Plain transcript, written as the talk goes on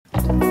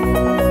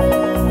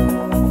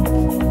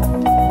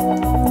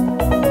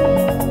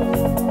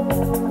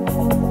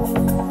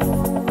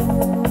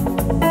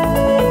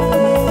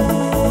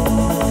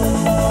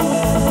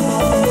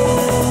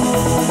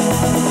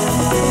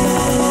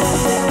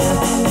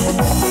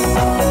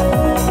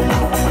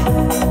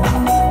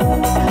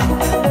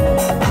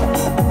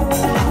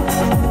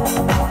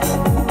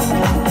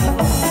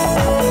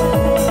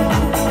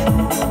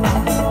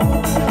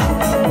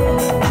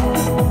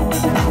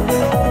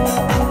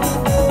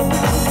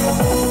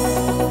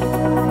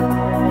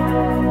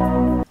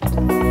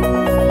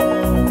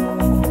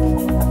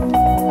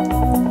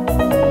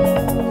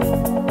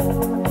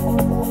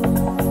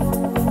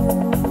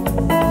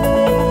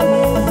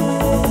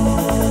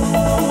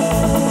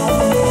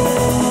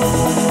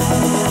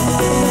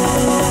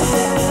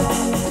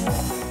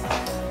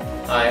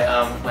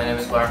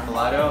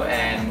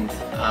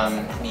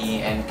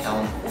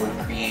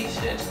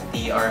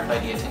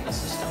the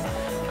system.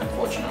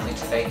 Unfortunately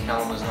today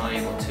Callum was not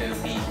able to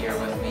be here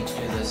with me to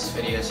do this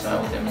video, so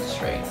I will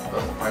demonstrate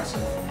both parts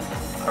of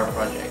our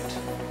project.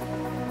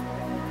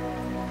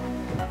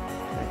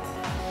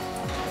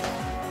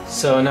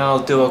 So now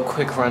I'll do a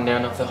quick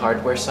rundown of the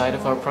hardware side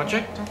of our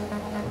project.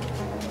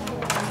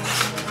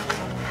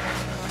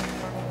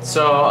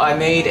 So I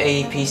made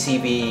a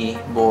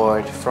PCB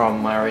board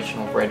from my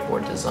original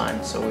breadboard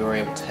design, so we were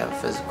able to have a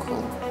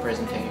physical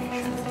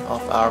presentation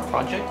of our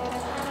project.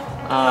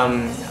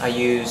 I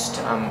used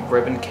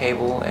ribbon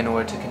cable in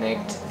order to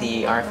connect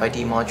the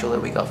RFID module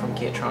that we got from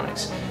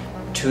PICAXE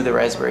to the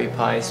Raspberry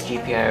Pi's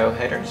GPIO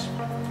headers.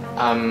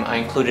 I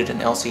included an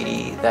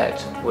LCD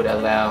that would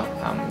allow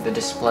the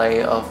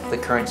display of the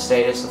current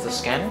status of the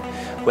scanner,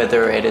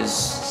 whether it is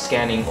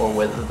scanning or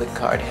whether the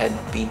card had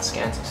been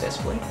scanned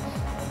successfully.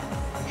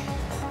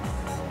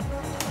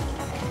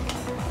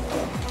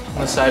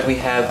 On the side we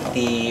have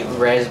the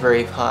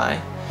Raspberry Pi,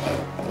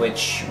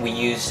 which we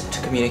use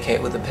to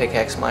communicate with the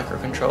PICAXE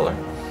microcontroller.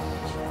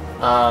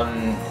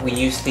 We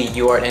use the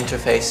UART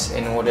interface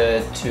in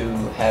order to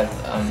have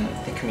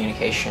the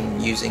communication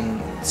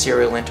using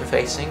serial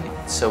interfacing,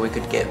 so we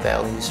could get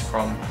values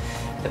from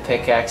the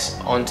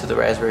PICAXE onto the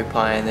Raspberry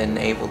Pi and then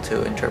able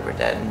to interpret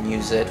that and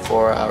use it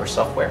for our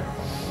software.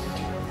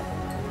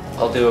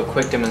 I'll do a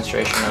quick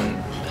demonstration on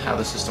how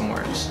the system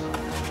works.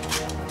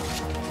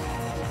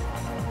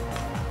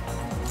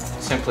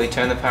 Simply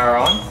turn the power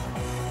on.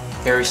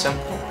 Very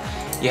simple.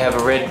 You have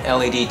a red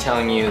LED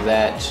telling you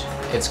that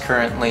it's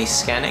currently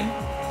scanning.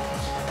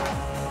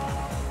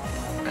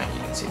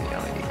 You can see the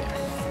LED there.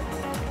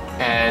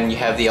 And you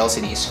have the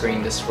LCD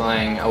screen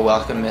displaying a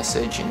welcome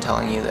message and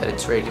telling you that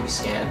it's ready to be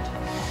scanned.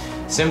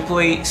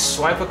 Simply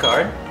swipe a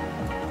card.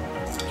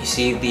 You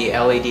see the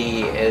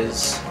LED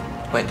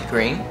went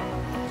green.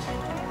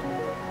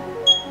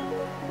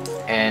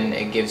 And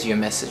it gives you a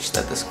message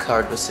that this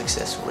card was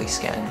successfully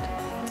scanned.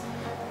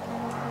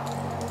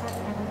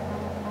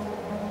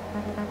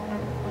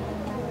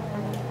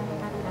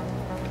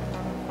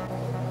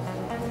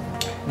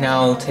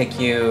 Now I'll take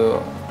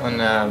you on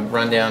a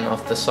rundown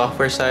of the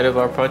software side of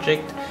our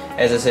project.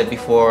 As I said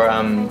before,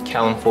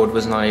 Callum Ford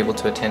was not able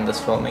to attend this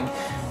filming,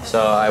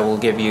 so I will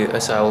give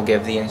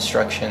the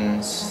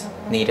instructions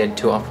needed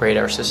to operate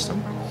our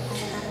system.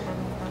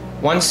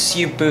 Once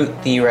you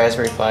boot the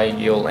Raspberry Pi,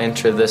 you'll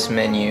enter this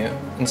menu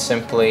and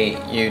simply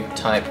you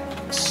type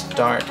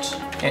Start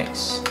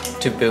X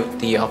to boot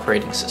the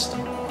operating system.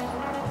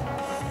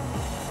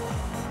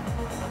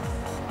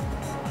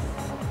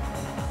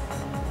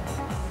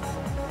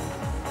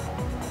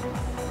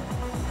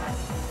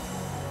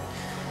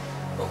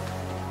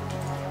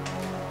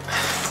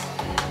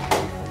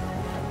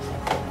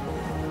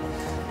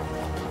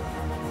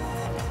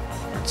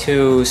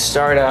 To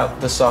start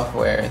out the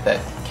software that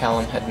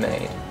Callum had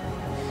made,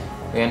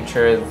 we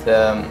enter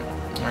the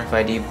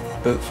RFID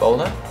boot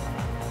folder.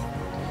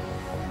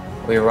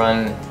 We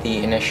run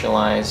the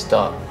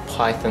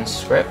initialize.python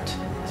script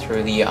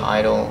through the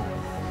idle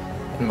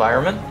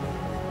environment.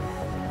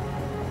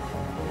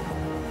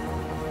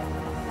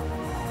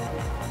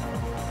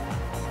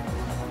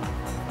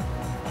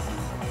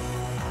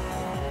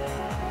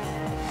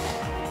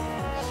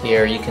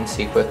 Here you can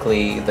see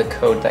quickly the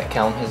code that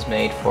Callum has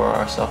made for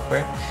our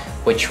software,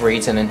 which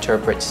reads and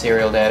interprets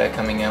serial data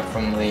coming out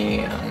from the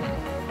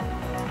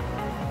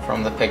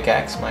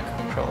PICAXE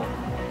microcontroller.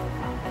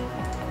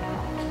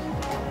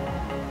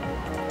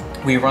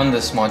 We run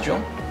this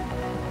module.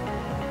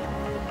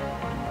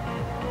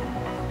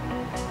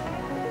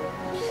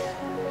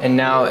 And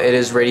now it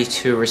is ready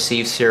to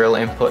receive serial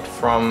input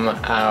from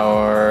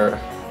our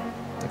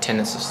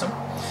attendance system.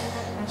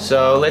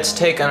 So let's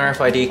take an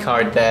RFID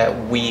card that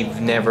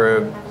we've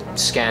never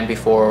scanned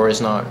before or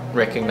is not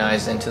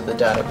recognized into the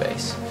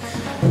database.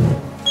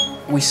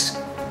 We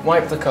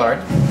swipe the card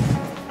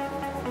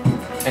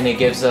and it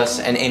gives us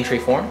an entry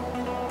form,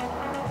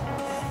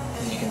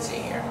 as you can see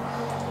here.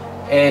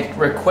 It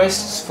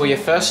requests for your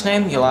first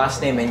name, your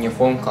last name and your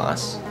form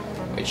class,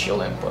 which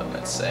you'll input.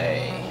 Let's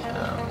say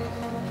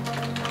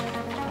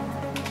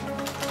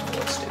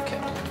let's do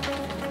Captain.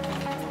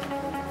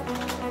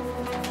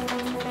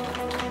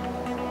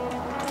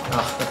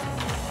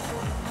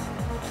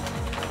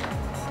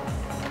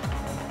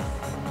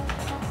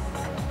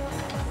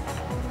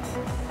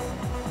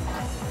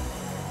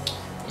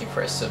 You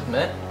press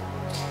submit.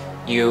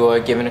 You are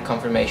given a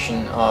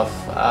confirmation of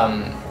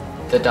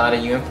the data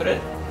you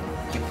inputted.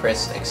 You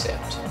press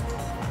accept.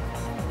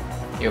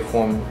 Your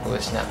form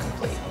is now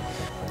complete.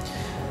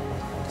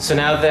 So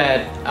now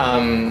that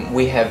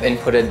we have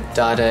inputted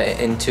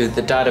data into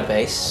the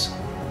database,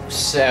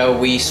 so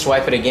we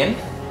swipe it again,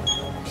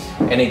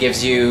 and it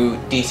gives you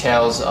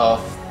details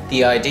of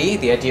the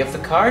ID of the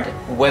card,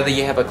 whether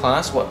you have a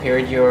class, what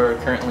period you're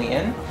currently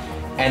in,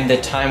 and the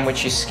time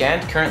which you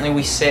scanned. Currently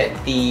we set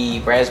the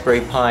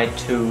Raspberry Pi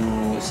to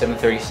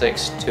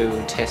 736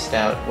 to test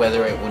out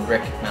whether it would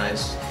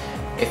recognize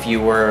if you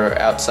were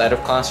outside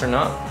of class or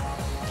not.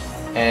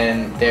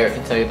 And there it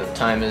can tell you that the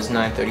time is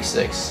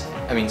 7:36.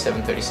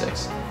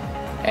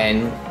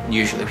 and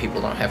usually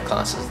people don't have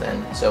classes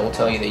then, so it will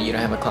tell you that you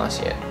don't have a class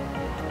yet.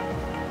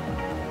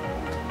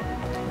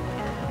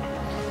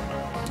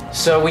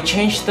 So we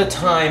changed the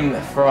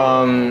time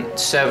from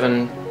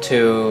 7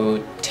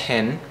 to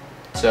 10,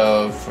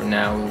 so for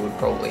now we would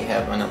probably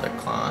have another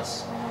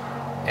class.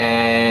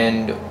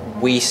 And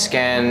we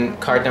scan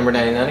card number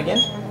 99 again.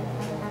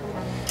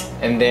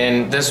 And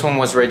then this one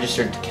was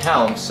registered to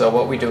Callum, so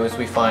what we do is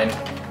we find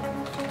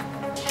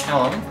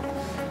Callum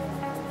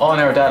on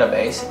our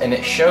database, and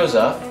it shows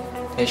us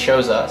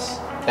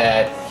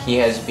that he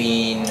has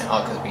been,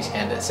 because we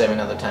scanned it 7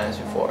 other times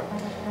before,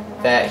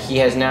 that he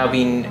has now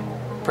been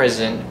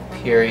present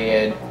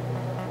period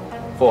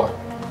 4.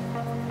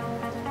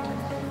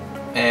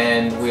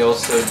 And we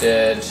also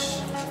did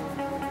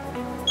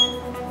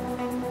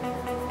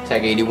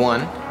tag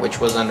 81, which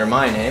was under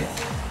my name.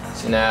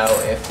 So now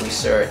if we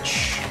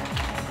search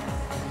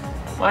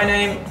my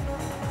name,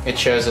 it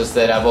shows us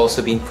that I've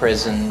also been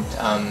present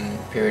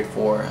period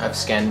 4. I've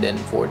scanned in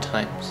 4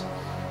 times.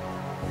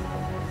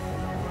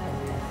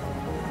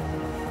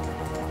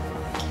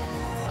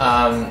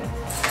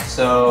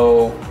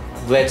 So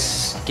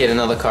let's get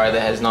another card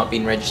that has not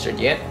been registered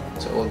yet.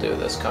 So we'll do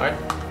this card.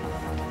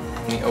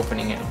 Me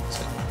opening it.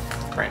 It's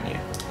brand new.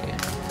 Yeah.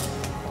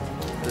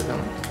 Is it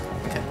going?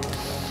 Okay.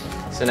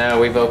 So now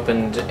we've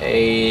opened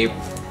a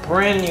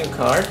brand new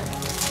card.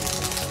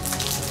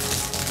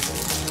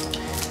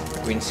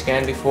 We've been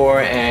scanned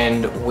before,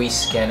 and we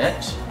scan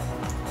it.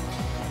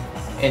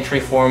 Entry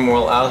form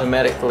will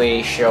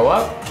automatically show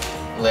up.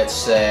 Let's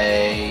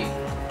say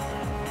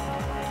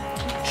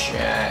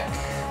Jack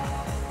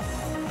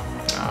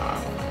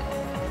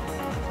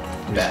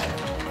Bell.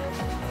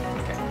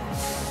 Okay.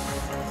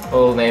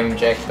 Full name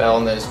Jack Bell,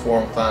 and his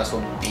form class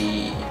will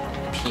be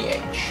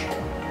PH.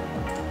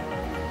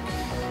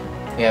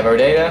 We have our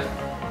data.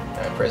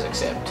 Press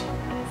accept.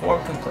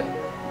 Form complete.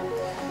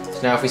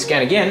 So now if we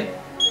scan again,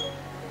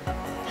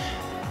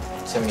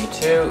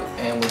 72,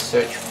 and we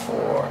search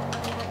for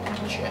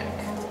Jack.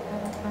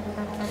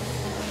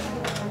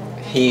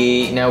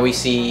 Now we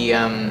see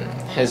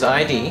his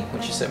ID,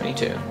 which is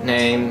 72,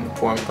 name,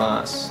 form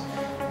class,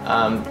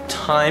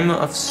 time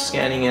of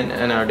scanning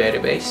in our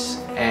database,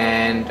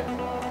 and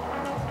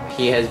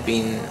he has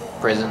been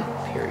present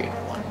period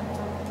 1.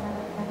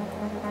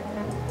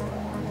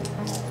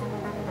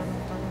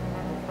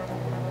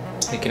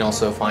 You can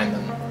also find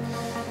them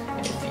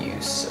if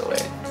you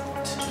select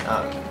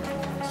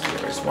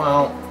here as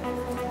well.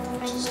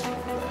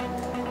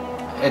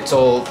 It's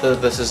all,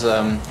 this is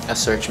a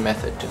search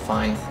method to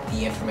find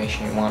the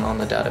information you want on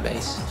the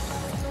database.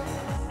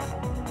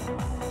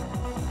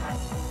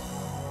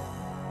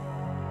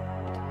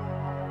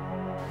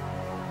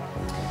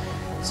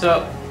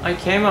 So I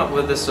came up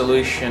with a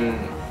solution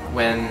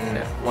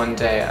when one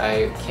day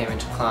I came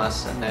into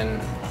class, and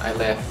then I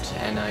left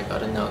and I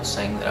got a note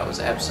saying that I was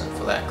absent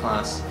for that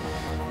class.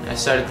 And I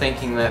started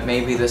thinking that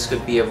maybe this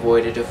could be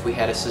avoided if we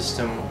had a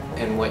system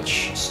in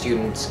which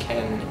students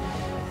can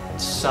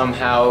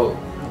somehow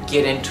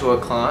get into a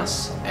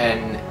class,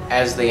 and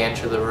as they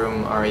enter the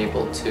room are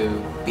able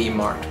to be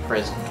marked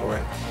present, or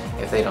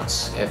if they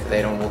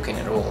don't walk in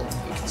at all,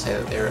 you can say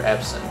that they're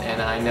absent.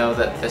 And I know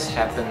that this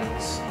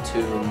happens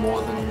to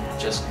more than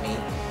just me,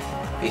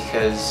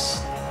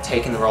 because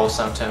taking the role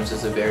sometimes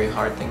is a very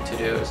hard thing to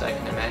do, as I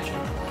can imagine.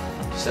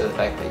 So the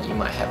fact that you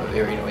might have a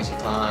very noisy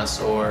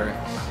class or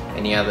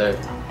any other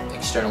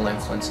external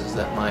influences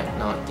that might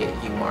not get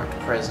you marked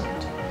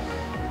present.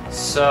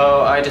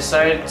 So I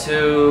decided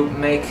to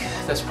make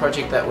this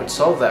project that would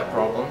solve that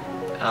problem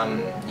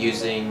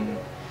using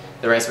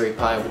the Raspberry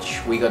Pi,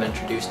 which we got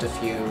introduced a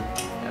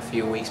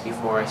few weeks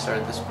before I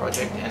started this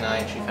project, and I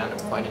actually found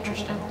it quite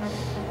interesting.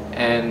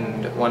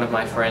 And one of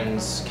my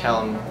friends,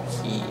 Callum,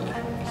 he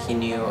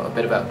knew a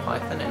bit about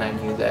Python, and I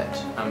knew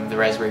that the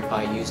Raspberry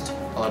Pi used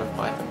a lot of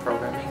Python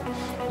programming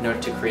in order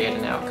to create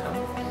an outcome.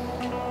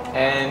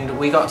 And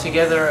we got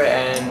together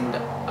and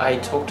I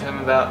talked to him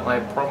about my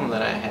problem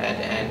that I had,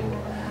 and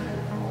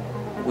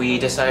we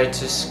decided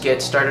to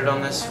get started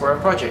on this for a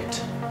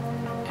project.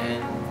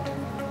 And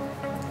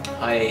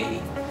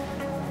I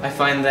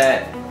find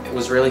that it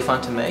was really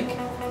fun to make.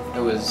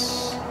 It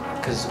was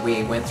because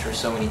we went through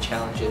so many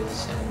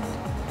challenges and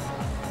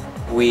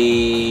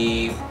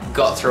we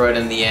got through it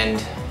in the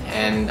end,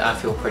 and I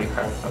feel pretty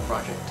proud of our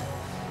project.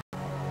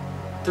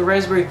 The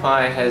Raspberry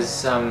Pi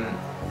has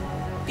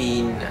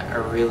been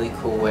a really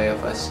cool way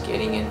of us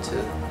getting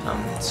into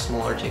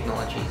smaller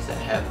technologies that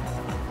have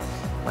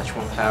much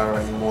more power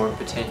and more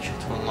potential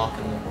to unlock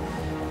in them.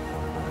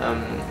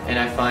 And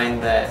I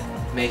find that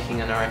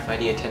making an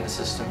RFID attendance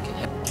system can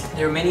help.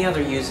 There are many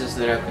other uses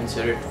that I've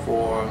considered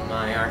for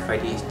my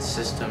RFID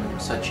system,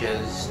 such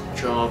as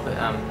job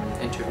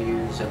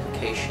interviews,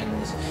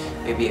 applications,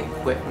 maybe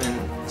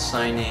equipment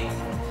signing,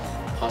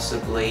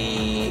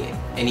 possibly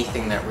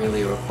anything that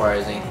really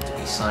requires anything to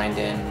be signed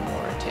in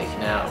or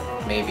taken out,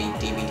 maybe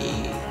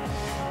DVD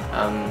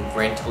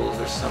rentals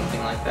or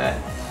something like that.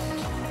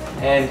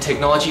 And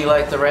technology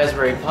like the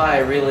Raspberry Pi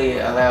really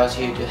allows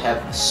you to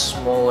have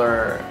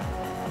smaller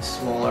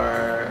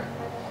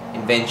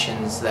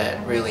inventions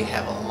that really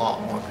have a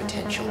lot more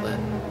potential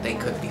than they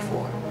could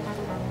before.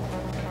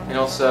 And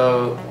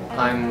also,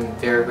 I'm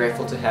very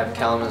grateful to have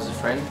Callum as a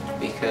friend,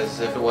 because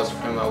if it wasn't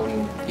for him I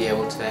wouldn't be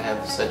able to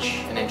have such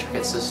an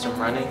intricate system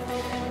running.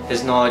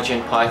 His knowledge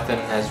in Python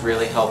has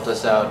really helped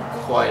us out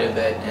quite a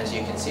bit. As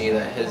you can see,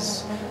 that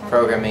his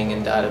programming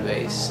and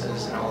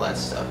databases and all that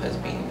stuff has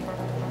been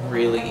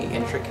really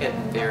intricate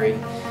and very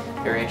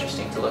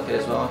interesting to look at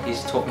as well.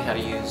 He's taught me how to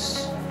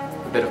use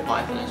a bit of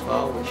Python as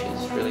well, which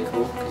is really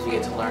cool because you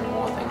get to learn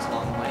more things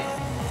along the way.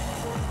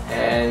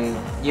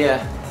 And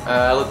yeah,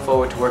 I look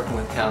forward to working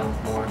with Callum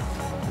more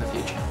in the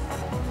future.